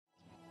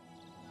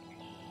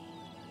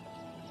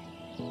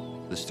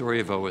The story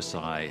of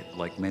OSI,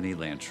 like many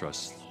land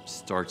trusts,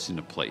 starts in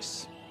a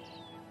place.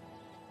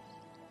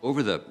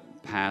 Over the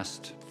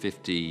past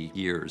 50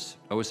 years,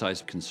 OSI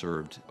has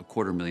conserved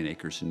 250,000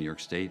 acres in New York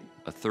State,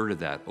 a third of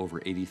that,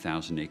 over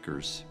 80,000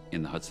 acres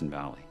in the Hudson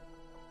Valley.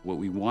 What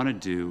we want to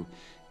do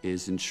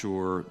is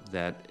ensure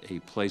that a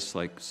place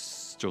like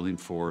Sterling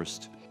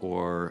Forest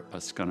or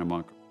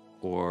Scunnamunk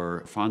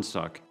or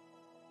Fonsdock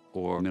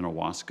or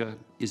Minnewaska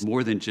is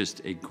more than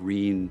just a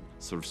green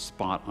sort of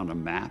spot on a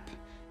map.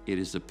 It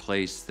is a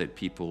place that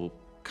people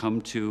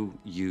come to,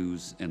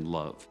 use, and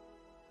love.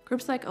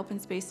 Groups like Open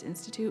Space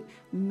Institute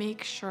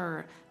make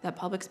sure that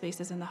public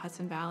spaces in the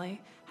Hudson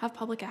Valley have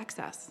public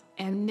access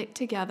and knit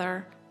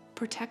together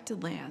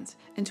protected lands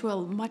into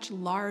a much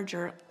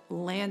larger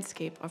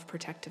landscape of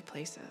protected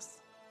places.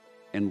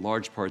 In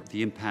large part,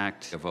 the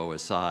impact of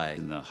OSI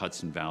in the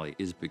Hudson Valley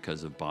is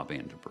because of Bob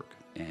Anderberg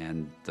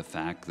and the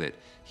fact that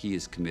he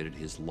has committed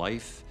his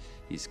life,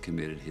 he's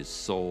committed his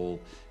soul,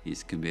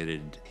 he's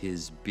committed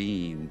his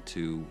being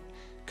to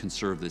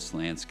conserve this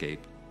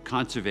landscape.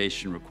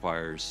 Conservation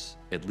requires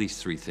at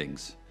least 3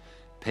 things: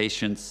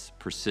 patience,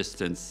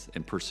 persistence,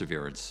 and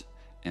perseverance.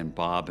 And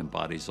Bob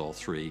embodies all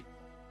 3.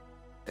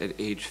 At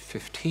age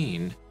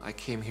 15, I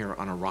came here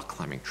on a rock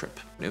climbing trip.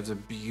 It was a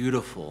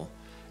beautiful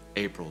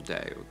April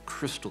day with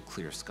crystal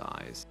clear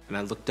skies. And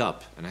I looked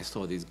up and I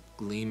saw these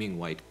gleaming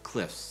white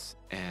cliffs,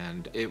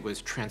 and it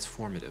was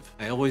transformative.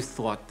 I always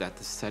thought that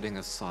the setting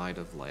aside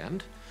of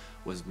land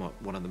was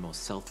one of the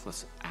most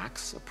selfless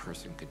acts a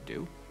person could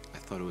do. I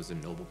thought it was a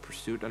noble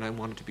pursuit, and I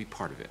wanted to be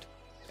part of it.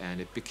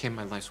 And it became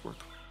my life's work.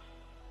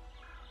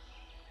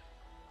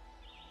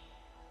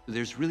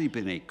 There's really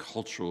been a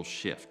cultural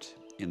shift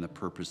in the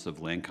purpose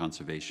of land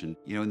conservation.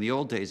 You know, in the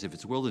old days, if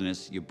it's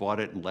wilderness, you bought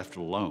it and left it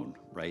alone,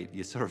 right?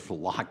 You sort of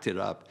locked it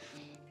up.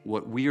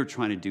 What we are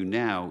trying to do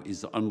now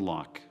is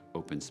unlock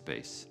open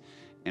space.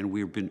 And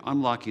we've been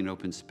unlocking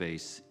open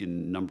space in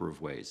a number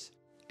of ways.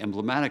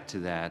 Emblematic to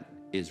that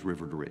is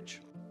River to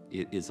Ridge.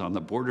 It is on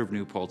the border of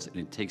New Paltz, and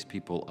it takes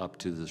people up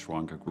to the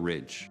Shawangunk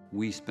Ridge.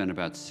 We spent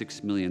about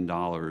 $6 million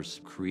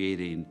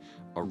creating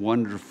a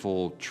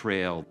wonderful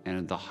trail, and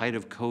at the height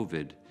of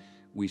COVID,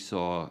 we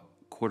saw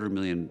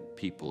 250,000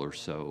 people or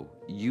so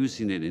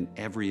using it in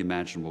every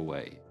imaginable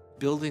way.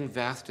 Building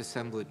vast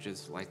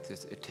assemblages like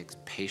this, it takes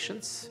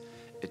patience,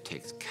 it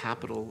takes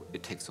capital,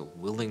 it takes a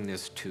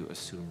willingness to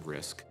assume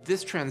risk.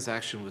 This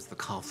transaction was the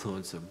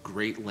confluence of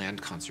great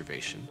land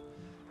conservation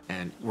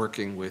and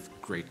working with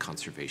great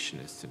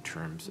conservationists in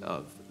terms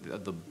of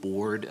the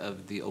board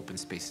of the Open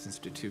Space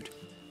Institute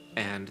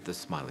and the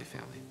Smiley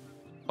family.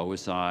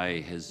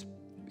 OSI has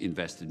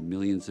invested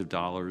millions of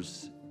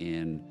dollars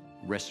in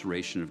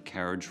restoration of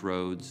carriage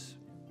roads,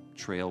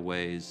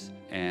 trailways,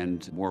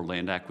 and more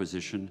land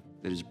acquisition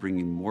that is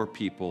bringing more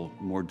people,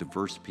 more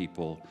diverse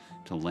people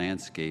to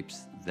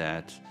landscapes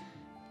that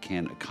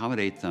can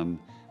accommodate them,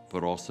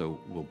 but also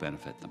will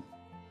benefit them.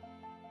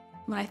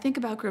 When I think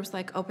about groups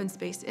like Open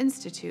Space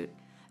Institute,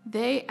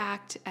 they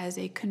act as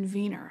a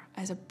convener,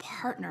 as a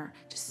partner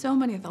to so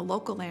many of the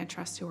local land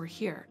trusts who are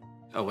here.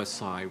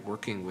 OSI,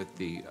 working with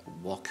the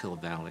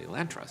Wallkill Valley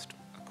Land Trust,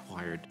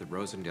 acquired the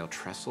Rosendale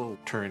Trestle,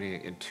 turning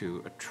it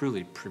into a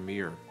truly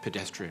premier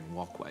pedestrian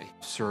walkway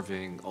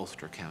serving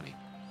Ulster County.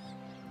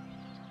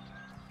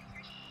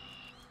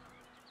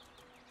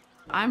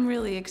 I'm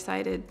really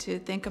excited to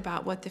think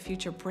about what the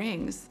future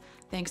brings,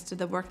 thanks to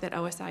the work that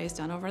OSI has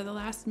done over the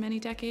last many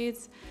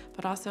decades,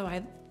 but also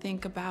I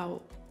think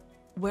about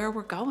where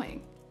we're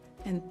going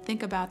and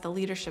think about the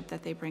leadership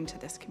that they bring to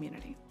this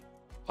community.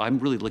 I'm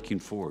really looking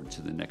forward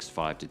to the next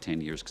 5 to 10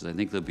 years because I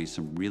think there'll be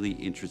some really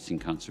interesting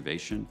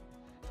conservation,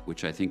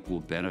 which I think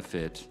will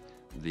benefit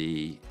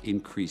the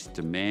increased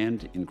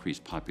demand,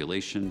 increased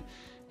population,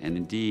 and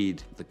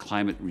indeed the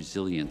climate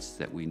resilience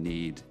that we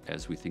need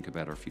as we think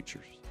about our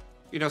futures.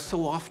 You know,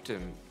 so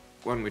often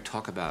when we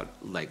talk about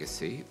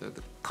legacy, the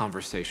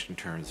conversation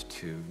turns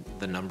to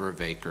the number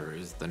of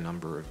acres, the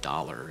number of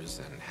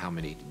dollars, and how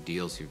many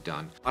deals you've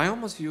done. I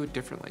almost view it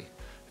differently.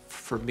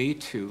 For me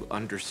to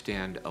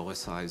understand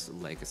OSI's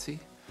legacy,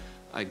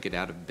 I get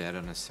out of bed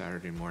on a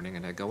Saturday morning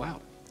and I go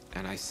out.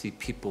 And I see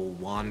people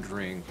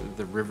wandering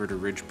the River to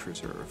Ridge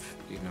Preserve,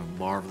 you know,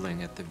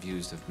 marveling at the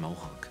views of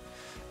Mohawk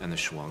and the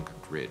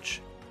Shawangunk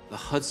Ridge. The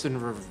Hudson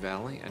River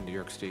Valley and New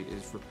York State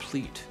is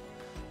replete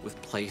with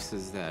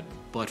places that,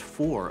 but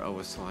for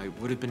OSI,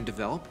 would have been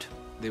developed.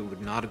 They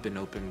would not have been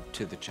open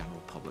to the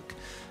general public.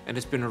 And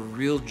it's been a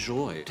real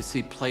joy to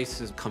see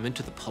places come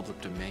into the public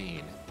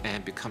domain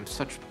and become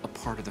such a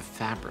part of the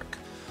fabric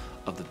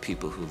of the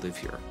people who live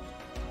here.